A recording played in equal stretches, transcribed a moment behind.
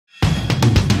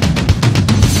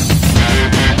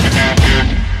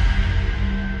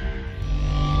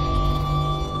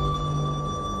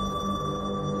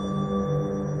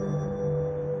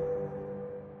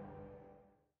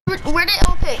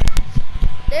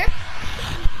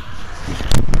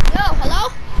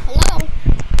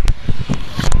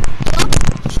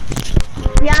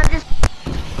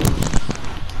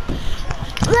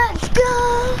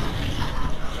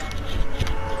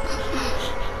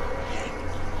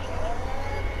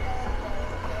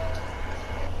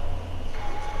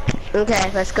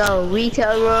Okay, let's go.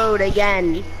 Retail Road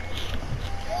again.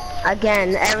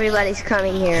 Again, everybody's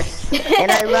coming here.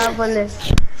 And I love when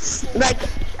this, like,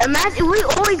 imagine we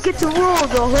always get to rule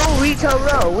the whole Retail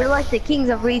Row. We're like the kings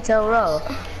of Retail Row.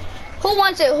 Who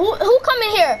wants it? Who coming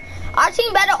here? Our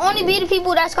team better only be the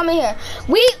people that's coming here.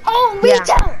 We own retail.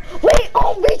 Yeah. We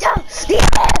own retail.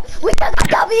 Yeah. We got the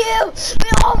W. We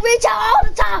own retail all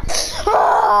the time.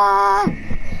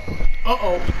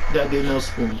 Uh-oh. That did no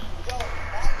spoon.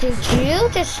 Did you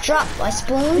just drop a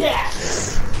spoon?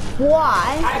 Yes.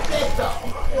 Why? I said so.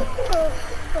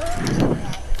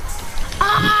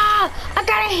 Ah! I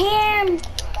got a hand.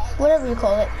 Whatever you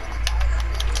call it.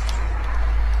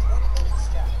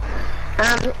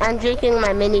 I'm drinking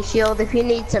my mini shield. If you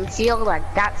need some shield, I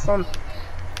got some.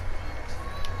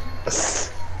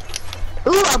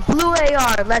 Ooh, a blue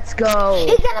AR. Let's go.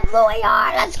 He got a blue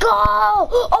AR. Let's go.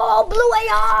 Oh, blue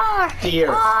AR. Here.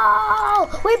 Oh,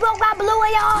 we broke my blue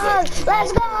AR.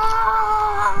 Let's go.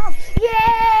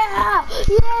 Yeah.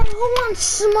 Yeah. Who wants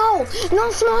smoke?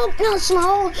 No smoke. No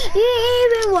smoke. You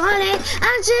even want it.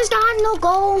 I just got no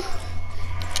goal.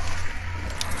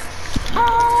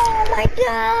 Oh my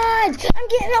God! I'm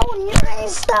getting all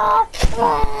nice stuff.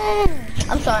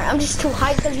 I'm sorry, I'm just too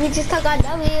hyped because we just took our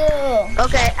W.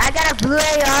 Okay, I got a blue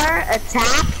AR,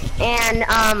 attack, and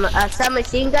a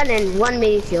submachine gun and one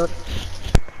mini shield.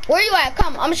 Where you at?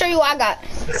 Come, I'm gonna show you what I got.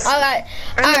 Alright,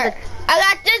 I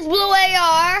got this blue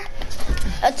AR,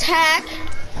 attack,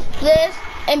 this,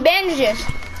 and bandages.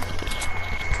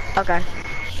 Okay.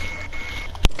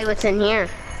 Hey, what's in here?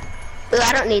 Ooh,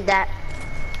 I don't need that.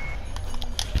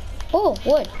 Oh,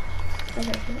 wood.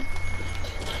 Okay.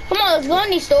 Come on, let's go in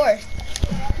these stores.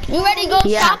 You ready to go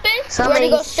shopping? You ready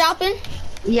to go shopping?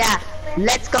 Yeah,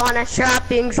 let's go on a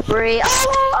shopping spree.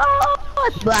 Oh,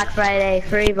 it's Black Friday,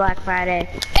 free Black Friday.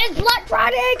 It's Black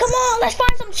Friday, come on, let's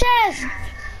find some chests.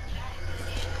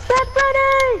 Black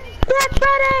Friday, Black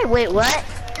Friday. Wait, what?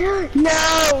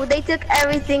 No, they took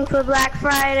everything for Black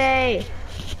Friday.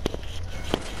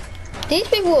 These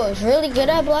people was really good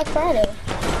at Black Friday.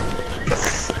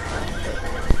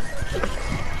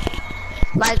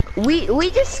 Like, we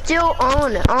just still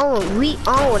we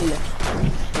own.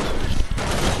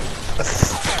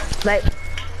 Like,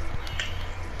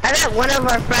 I bet one of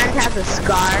our friends has a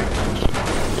scar.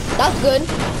 That's good.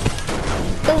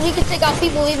 Because we can take out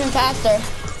people even faster.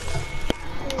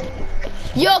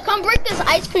 Yo, come break this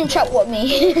ice cream truck with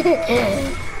me.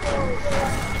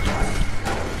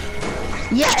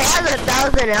 Yeah, it has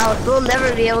 1,000 health. We'll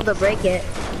never be able to break it.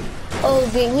 Oh,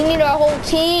 dude, we need our whole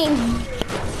team.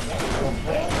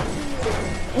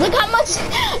 Look how much,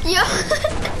 yo.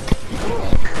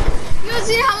 You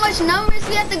see how much numbers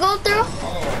we have to go through?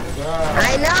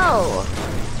 I know.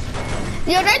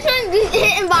 Yo, they're trying to be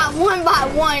hitting by one.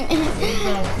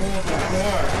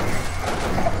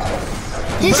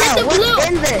 Just hit the blue. What's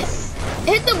in this?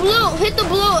 Hit the blue,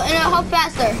 and it'll help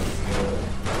faster.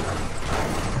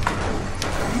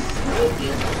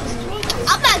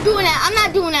 I'm not doing that. I'm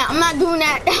not doing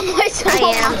that. I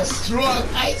am. Truck,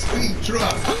 ice cream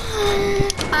truck.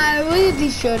 Alright, we'll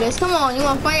destroy this. Come on, you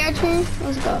want fire ice cream?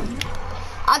 Let's go.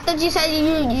 I thought you said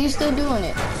you still doing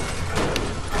it.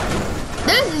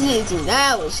 This is easy.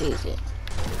 That was easy.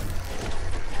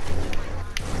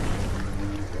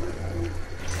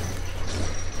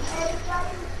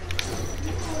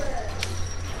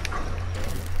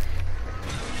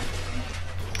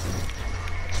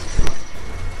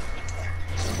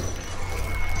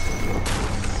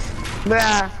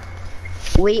 Bruh,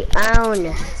 we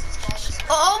own.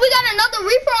 Oh, we got another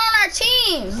Reaper on our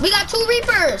team. We got 2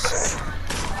 Reapers.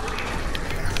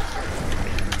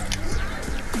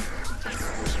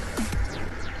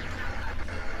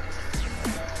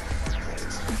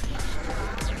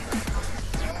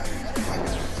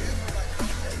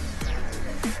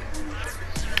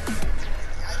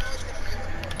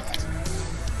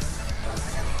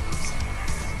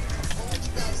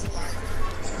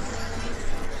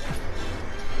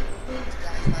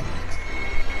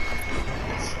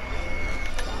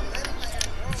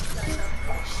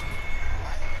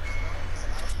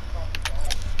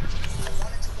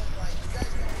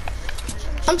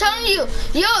 I'm telling you.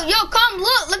 Yo, come,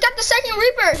 look at the second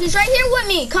Reaper. He's right here with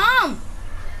me, come.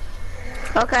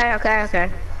 Okay.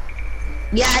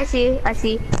 Yeah, I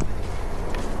see.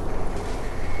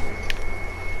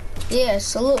 Yeah,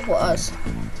 salute for us.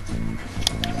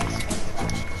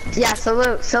 Yeah,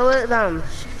 salute them.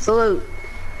 Salute.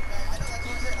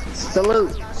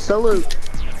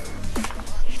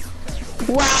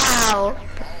 Wow.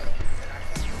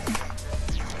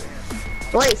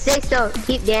 Wait, stay still,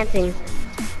 keep dancing.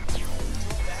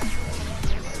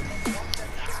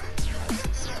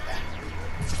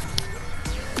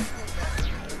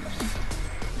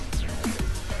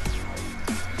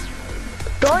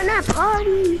 Join that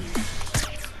party.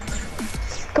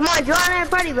 Come on, join that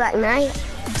party, Black Knight.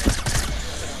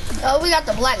 Oh, we got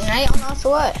the Black Knight on us,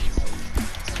 what?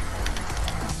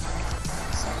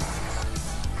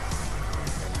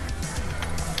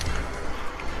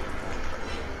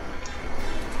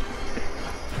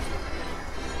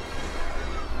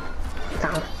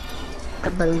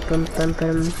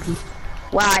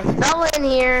 Wow, I fell in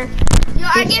here. Yo,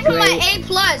 I gave him an A+.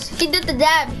 He did the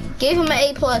dab. Gave him an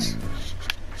A+.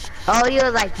 Oh, you were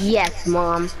like, yes,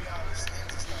 Mom.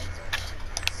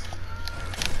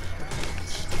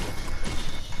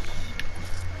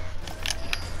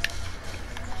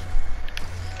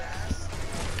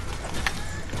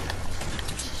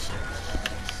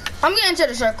 I'm getting to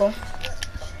the circle.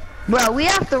 Bro, we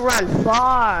have to run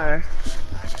far.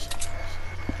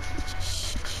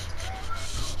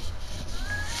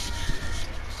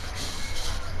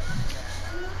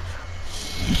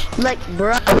 Like,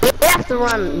 bro, we have to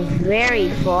run very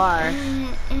far.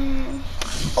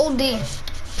 OD.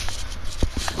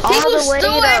 All People the way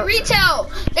still to... at retail.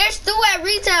 They're still at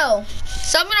retail.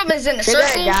 Some of them is in the They're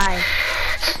circle. gonna die.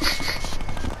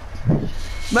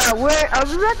 Bro, are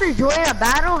we about to join a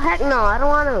battle? Heck no, I don't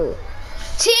want to.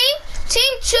 Team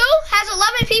 2 has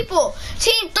 11 people.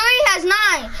 Team 3 has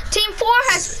 9. Team 4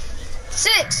 has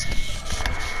 6.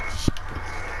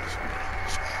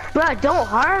 Bro, don't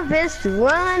harvest.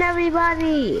 Run,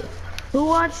 everybody. Who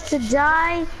wants to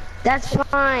die? That's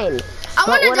fine. I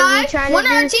want to die. One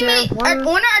of our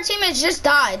teammates just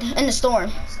died in the storm.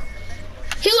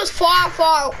 He was far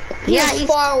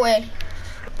away.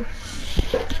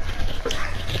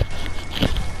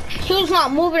 He was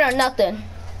not moving or nothing.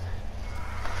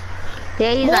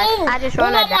 Yeah, he's like, I just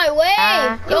run out my way.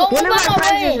 Yo, one of move out my my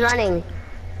friends way. is running.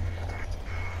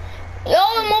 Yo,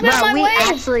 move out my Bro, we way.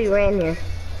 actually ran here.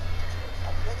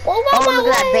 Move out my look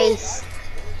way. at that base.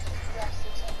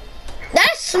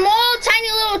 That small,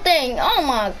 tiny little thing. Oh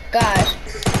my gosh.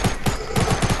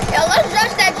 Yo, let's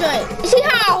rush that joint. You see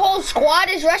how our whole squad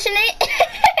is rushing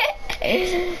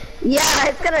it? Yeah,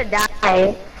 it's gonna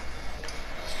die.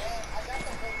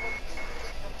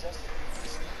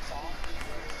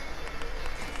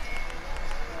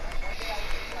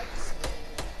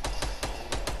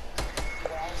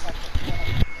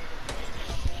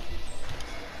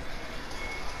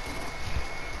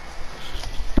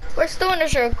 We're still in the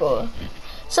circle.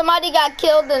 Somebody got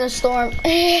killed in a storm.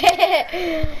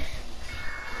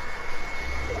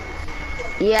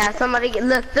 Yeah,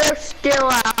 look, they're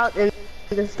still out in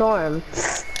the storm.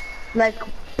 Like,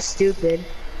 stupid.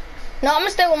 No, I'm gonna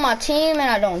stay with my team and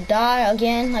I don't die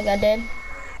again like I did.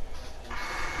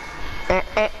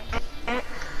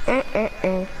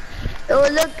 Oh,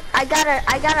 look, I got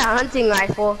a hunting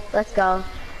rifle. Let's go.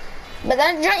 But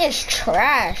that joint is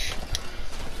trash.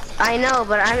 I know,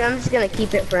 but I'm just gonna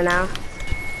keep it for now.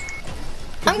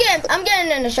 I'm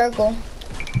getting in the circle.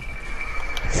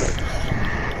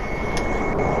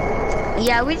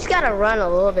 Yeah, we just gotta run a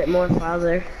little bit more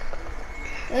farther.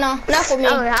 No, not for me.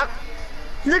 Oh, yeah.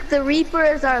 Look, the Reaper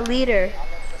is our leader.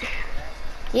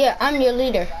 Yeah, I'm your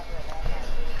leader.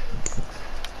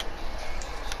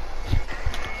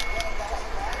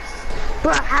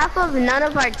 Bro, none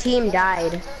of our team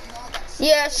died.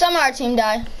 Yeah, some of our team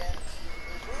died.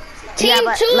 Team 2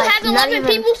 has 11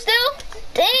 people still?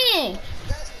 Dang.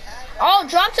 Oh,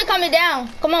 drops are coming down.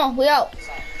 Come on, we out.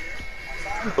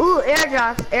 Ooh,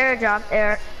 airdrops.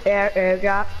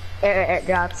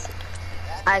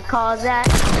 I call that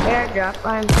airdrop.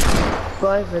 I'm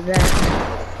going for that.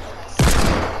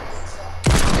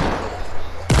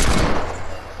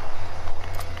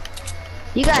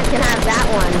 You guys can have that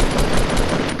one.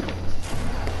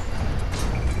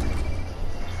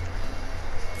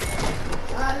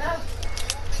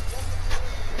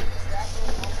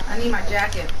 I need my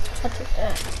jacket. I'll take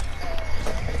that.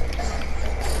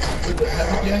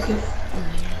 Have a jacket?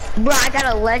 Bro, I got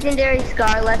a legendary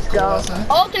scar. Let's go.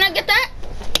 Oh, can I get that?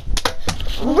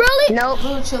 Really? Nope.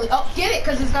 Blue chili. Oh, get it,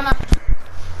 cause it's gonna.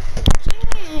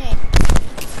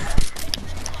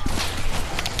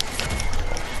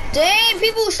 Dang,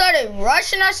 people started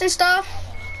rushing us and stuff.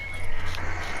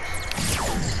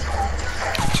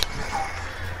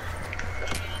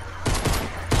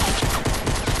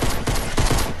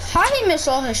 How he missed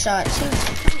all his shots?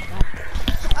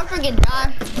 I forget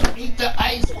die. Eat the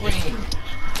ice cream.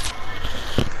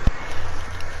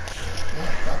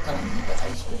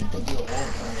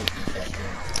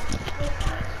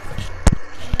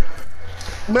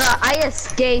 Bro, I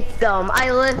escaped them.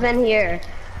 I live in here.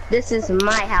 This is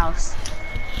my house.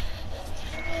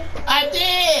 I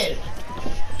did.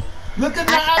 Look at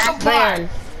the That's other part.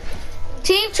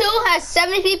 Team 2 has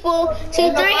 7 people.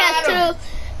 Team 3 has 2.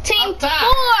 Team Up top. 4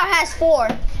 has 4.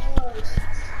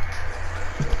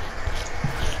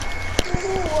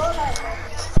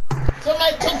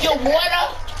 Somebody took your water?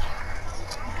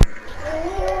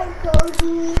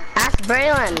 Ask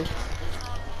Braylon.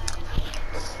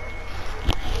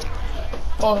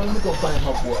 Oh, let me go find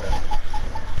her water.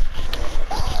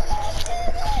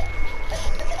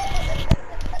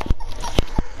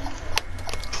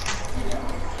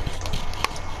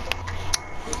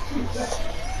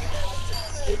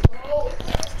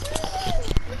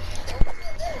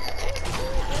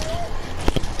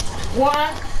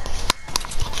 One.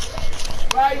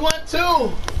 Right, you want 2?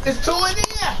 There's 2 in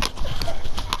here.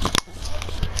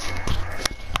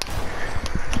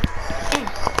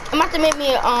 I'm about to make me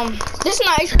this is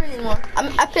not ice cream anymore.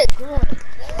 I picked glue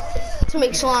to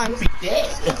make slime. Dead.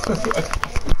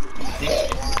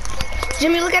 Dead.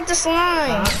 Jimmy, look at the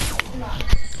slime.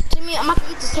 Jimmy, I'm about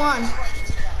to eat the slime.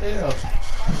 Yeah.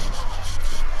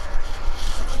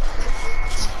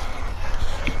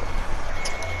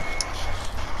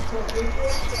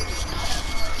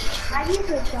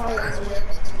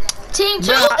 Team 2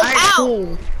 Bro, is our out.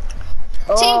 team.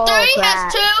 Team Oh, 3 crap.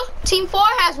 has 2. Team 4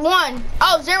 has 1.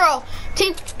 Oh, 0.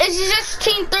 It's just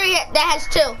Team 3 that has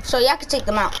 2. So y'all can take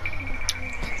them out.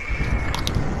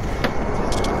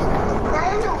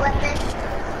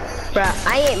 Bro,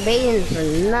 I ain't baiting for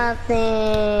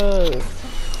nothing.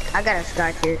 I gotta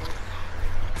start here.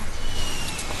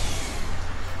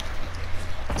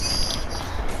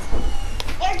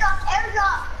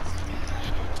 Airdrop.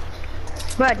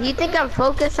 Bro, do you think I'm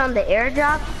focused on the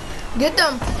airdrop? Get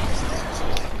them.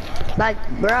 Like,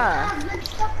 bruh.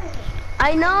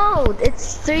 I know,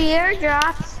 it's 3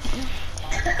 airdrops.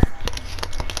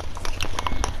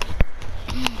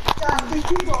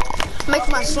 Make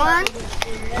my slime.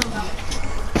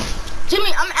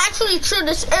 Jimmy, I'm actually sure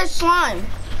this is slime.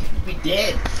 We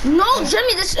dead. No,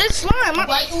 Jimmy, this is slime.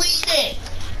 Why you eat it?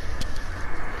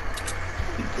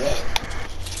 We dead.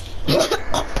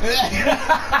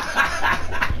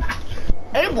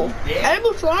 Edible. Yeah.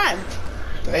 Edible slime.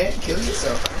 Go ahead, kill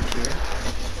yourself.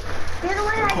 There's a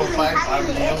way I can hide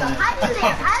in there.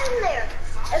 Hide in there.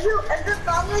 If they're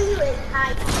following you, it's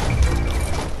hide.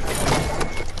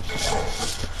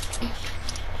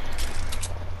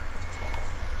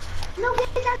 No, get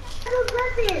that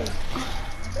weapon.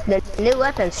 The new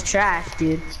weapon's trash,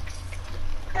 dude.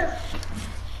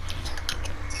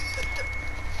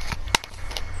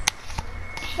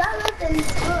 That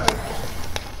weapon's good.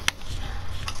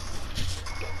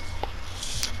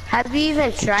 Have you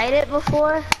even tried it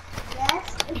before?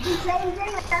 Yes, it's the same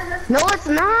thing as that No, it's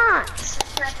not.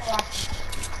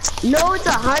 No, it's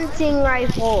a hunting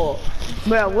rifle.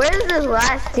 Bro, where's this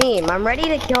last team? I'm ready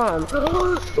to kill him.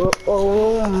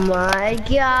 Oh my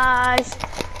gosh.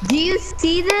 Do you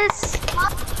see this?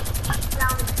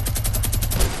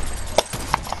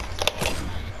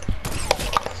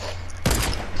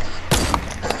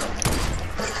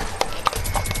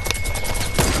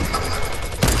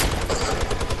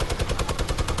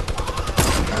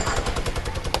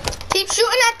 Keep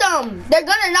shooting at them. They're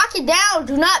gonna knock you down.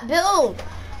 Do not build.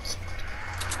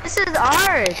 This is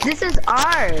ours. This is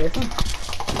ours.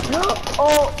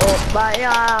 Oh my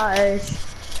gosh.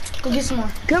 Go get some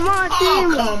more. Come on,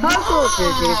 team. Hustle.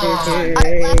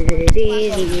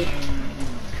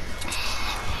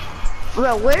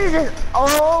 Bro, where is this?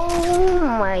 Oh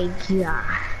my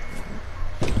god.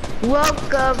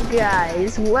 Welcome,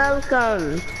 guys.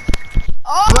 Welcome.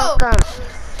 Oh! Welcome.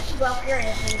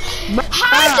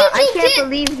 How did I you can't get?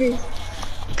 believe this.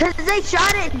 Cause they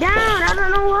shot it down. I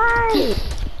don't know why.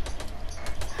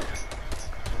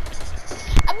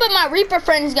 I bet my Reaper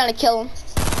friend is gonna kill him.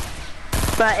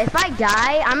 But if I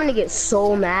die, I'm gonna get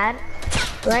so mad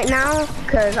right now.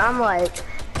 Cause I'm like,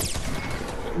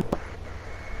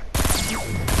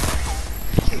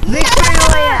 Victory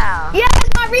Royale. Yes,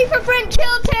 my Reaper friend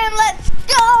killed him. Let's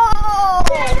go!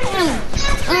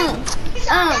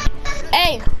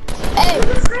 Hey.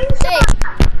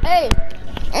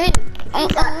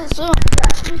 So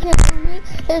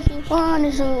if you want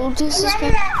to, this is.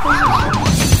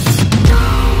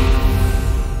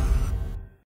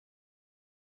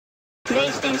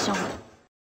 PlayStation.